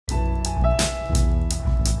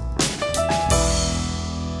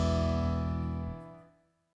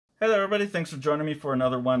Hey there everybody, thanks for joining me for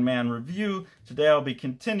another one-man review. Today I'll be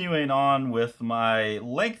continuing on with my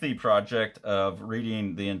lengthy project of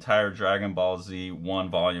reading the entire Dragon Ball Z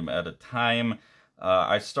one volume at a time.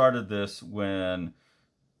 I started this when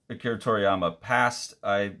Akira Toriyama passed.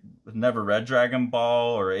 I never read Dragon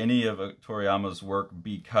Ball or any of Toriyama's work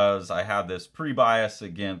because I had this pre-bias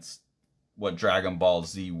against what Dragon Ball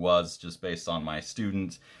Z was just based on my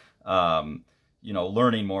students.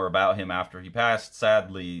 Learning more about him after he passed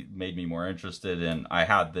sadly made me more interested, and I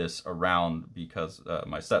had this around because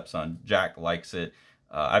my stepson Jack likes it.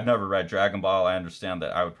 I've never read Dragon Ball. I understand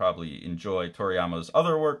that I would probably enjoy Toriyama's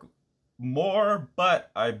other work more, but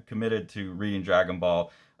I'm committed to reading Dragon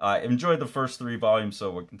Ball. I enjoyed the first 3 volumes, so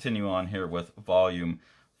we'll continue on here with Volume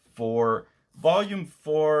 4. Volume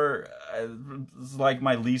 4 is like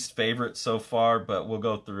my least favorite so far, but we'll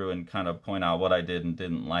go through and kind of point out what I did and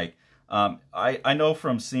didn't like. I know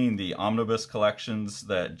from seeing the omnibus collections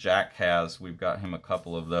that Jack has, we've got him a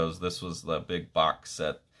couple of those. This was the big box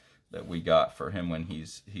set that we got for him when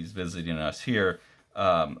he's visiting us here.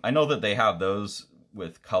 I know that they have those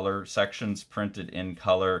with color sections printed in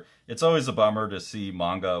color. It's always a bummer to see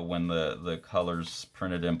manga when the color's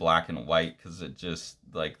printed in black and white, because it just,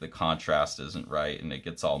 like, the contrast isn't right and it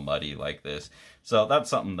gets all muddy like this. So that's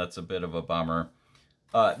something that's a bit of a bummer.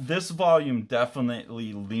 This volume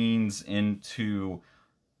definitely leans into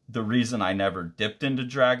the reason I never dipped into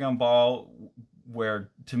Dragon Ball, where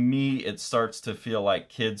to me it starts to feel like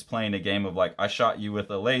kids playing a game of, like, I shot you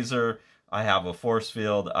with a laser, I have a force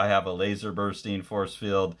field, I have a laser bursting force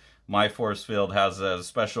field, my force field has a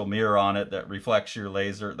special mirror on it that reflects your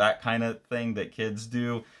laser, that kind of thing that kids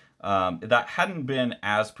do. That hadn't been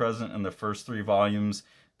as present in the first 3 volumes.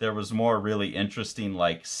 There was more really interesting,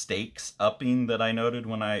 like, stakes upping that I noted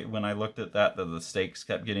when I looked at that the stakes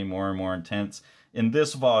kept getting more and more intense. In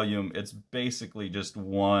this volume, it's basically just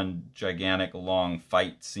one gigantic long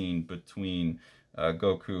fight scene between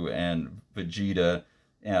Goku and Vegeta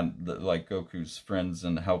and Goku's friends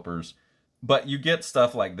and helpers. But you get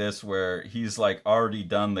stuff like this where he's like already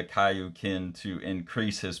done the Kaioken to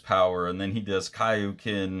increase his power, and then he does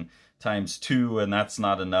Kaioken times 2, and that's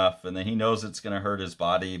not enough, and then he knows it's going to hurt his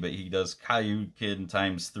body, but he does Kaioken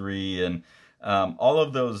times 3, and all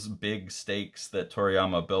of those big stakes that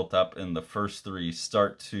Toriyama built up in the first 3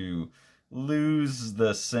 start to lose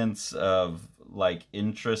the sense of, like,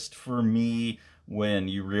 interest for me when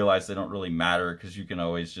you realize they don't really matter, because you can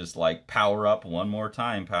always just, like, power up one more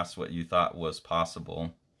time past what you thought was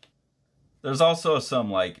possible. There's also some,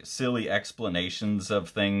 like, silly explanations of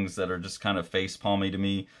things that are just kind of face-palmy to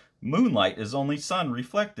me. Moonlight is only sun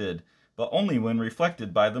reflected, but only when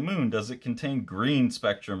reflected by the moon does it contain green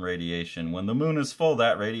spectrum radiation. When the moon is full,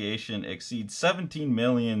 that radiation exceeds 17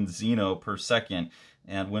 million xeno per second,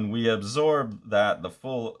 and when we absorb that, the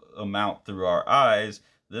full amount through our eyes,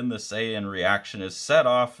 then the Saiyan reaction is set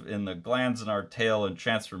off in the glands in our tail and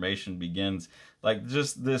transformation begins. Like,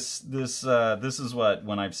 just this is what,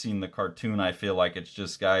 when I've seen the cartoon, I feel like it's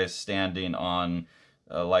just guys standing on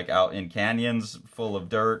like out in canyons full of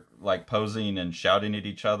dirt, like posing and shouting at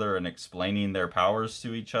each other and explaining their powers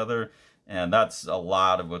to each other. And that's a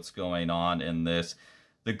lot of what's going on in this.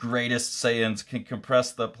 The greatest Saiyans can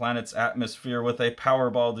compress the planet's atmosphere with a power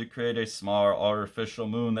ball to create a smaller artificial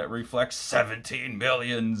moon that reflects 17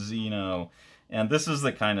 million xeno. And this is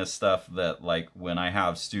the kind of stuff that, like, when I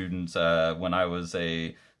have students, when I was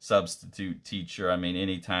a substitute teacher, I mean,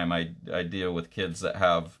 anytime I deal with kids that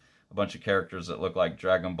have a bunch of characters that look like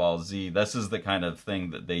Dragon Ball Z, this is the kind of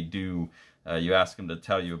thing that they do. You ask them to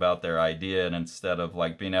tell you about their idea, and instead of,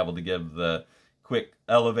 like, being able to give the quick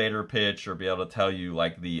elevator pitch or be able to tell you,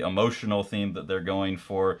 like, the emotional theme that they're going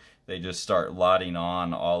for, they just start lauding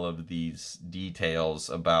on all of these details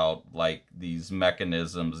about, like, these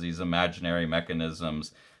mechanisms, these imaginary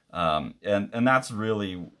mechanisms, and that's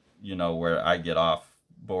really, where I get off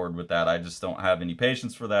board with that. I just don't have any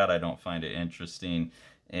patience for that. I don't find it interesting.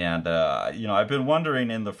 And, I've been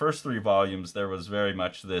wondering, in the first 3 volumes, there was very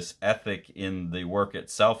much this ethic in the work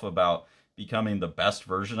itself about becoming the best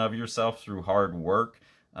version of yourself through hard work.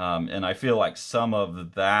 And I feel like some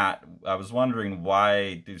of that, I was wondering,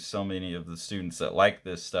 why do so many of the students that like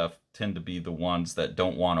this stuff tend to be the ones that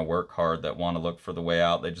don't want to work hard, that want to look for the way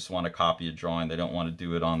out? They just want to copy a drawing. They don't want to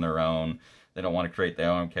do it on their own. They don't want to create their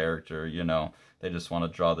own character, They just want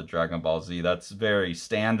to draw the Dragon Ball Z. That's very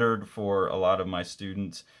standard for a lot of my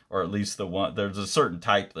students, or at least there's a certain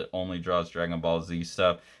type that only draws Dragon Ball Z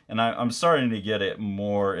stuff. And I'm starting to get it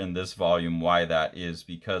more in this volume why that is,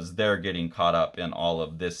 because they're getting caught up in all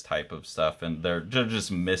of this type of stuff, and they're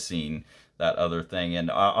just missing that other thing.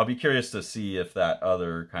 And I'll be curious to see if that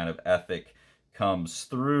other kind of ethic comes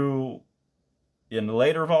through in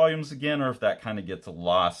later volumes again, or if that kind of gets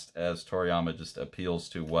lost as Toriyama just appeals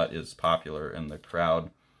to what is popular in the crowd.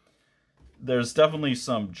 There's definitely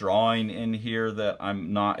some drawing in here that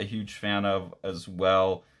I'm not a huge fan of as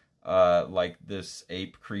well. Like this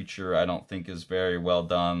ape creature, I don't think is very well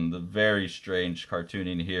done. The very strange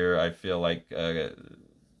cartooning here, I feel like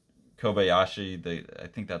Kobayashi, I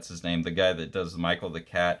think that's his name, the guy that does Michael the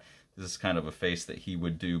Cat, this is kind of a face that he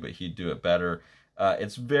would do, but he'd do it better.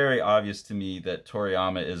 It's very obvious to me that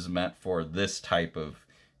Toriyama is meant for this type of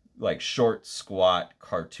like short, squat,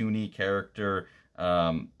 cartoony character.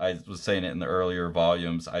 I was saying it in the earlier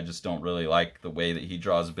volumes, I just don't really like the way that he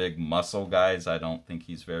draws big muscle guys. I don't think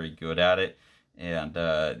he's very good at it. And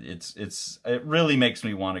it really makes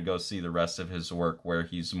me want to go see the rest of his work where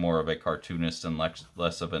he's more of a cartoonist and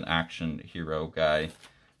less of an action hero guy.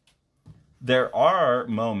 There are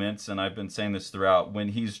moments, and I've been saying this throughout, when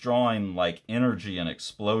he's drawing like energy and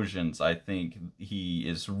explosions, I think he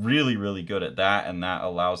is really, really good at that, and that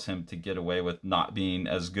allows him to get away with not being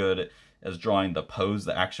as good as drawing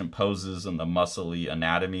the action poses and the muscly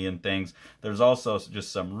anatomy and things. There's also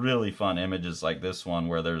just some really fun images like this one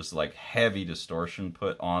where there's like heavy distortion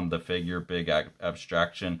put on the figure, big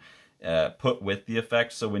abstraction put with the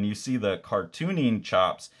effects. So when you see the cartooning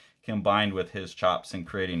chops combined with his chops and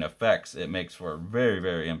creating effects, it makes for very,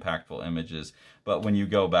 very impactful images. But when you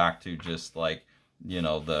go back to just like, you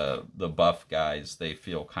know, the buff guys, they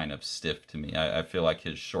feel kind of stiff to me. I feel like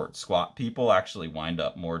his short, squat people actually wind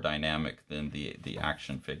up more dynamic than the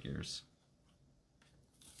action figures.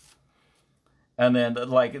 And then,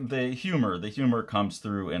 like, the humor comes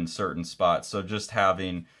through in certain spots. So just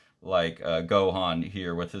having, like, Gohan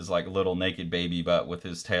here with his, like, little naked baby butt with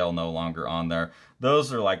his tail no longer on there.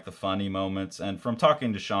 Those are, like, the funny moments. And from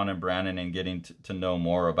talking to Sean and Brandon and getting to know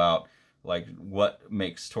more about like what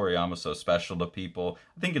makes Toriyama so special to people,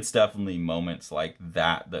 I think it's definitely moments like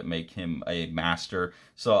that that make him a master.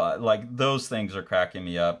 So like those things are cracking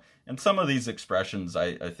me up. And some of these expressions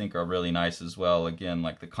I think are really nice as well. Again,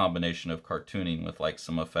 like the combination of cartooning with like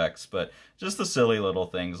some effects, but just the silly little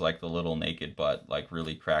things like the little naked butt like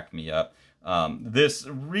really crack me up.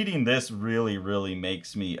 Reading this really, really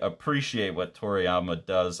makes me appreciate what Toriyama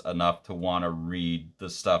does enough to want to read the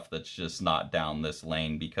stuff that's just not down this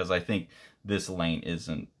lane, because I think this lane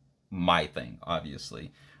isn't my thing,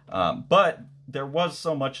 obviously. But there was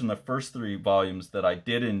so much in the first 3 volumes that I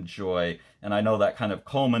did enjoy, and I know that kind of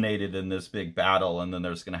culminated in this big battle, and then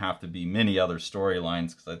there's going to have to be many other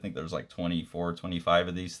storylines, because I think there's like 24, 25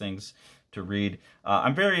 of these things to read.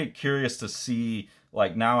 I'm very curious to see,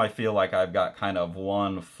 like, now I feel like I've got kind of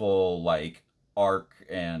one full, like, arc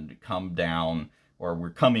and come down, or we're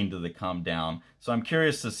coming to the come down. So I'm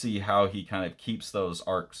curious to see how he kind of keeps those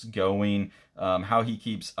arcs going, how he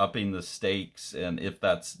keeps upping the stakes, and if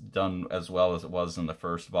that's done as well as it was in the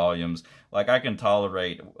first volumes. Like, I can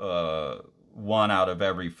tolerate 1 out of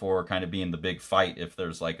every 4 kind of being the big fight if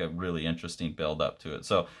there's like a really interesting build up to it.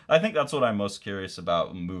 So I think that's what I'm most curious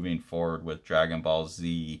about moving forward with Dragon Ball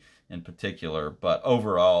Z in particular. But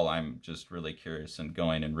overall, I'm just really curious and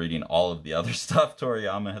going and reading all of the other stuff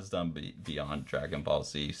Toriyama has done beyond Dragon Ball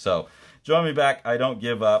Z. So join me back. I don't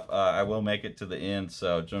give up. I will make it to the end.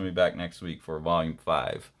 So join me back next week for Volume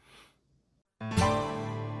 5.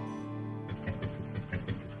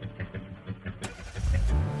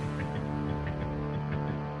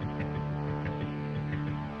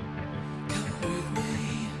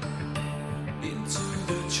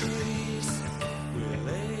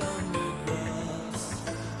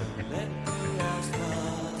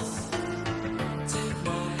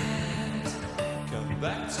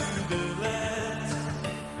 Back to the land,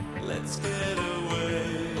 let's get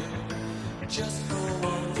away, just for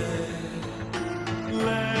one day.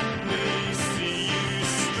 Let me see you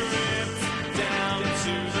stripped down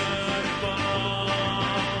to the bone.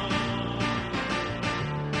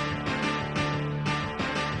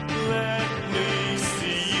 Let me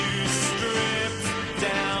see you stripped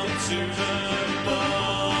down to the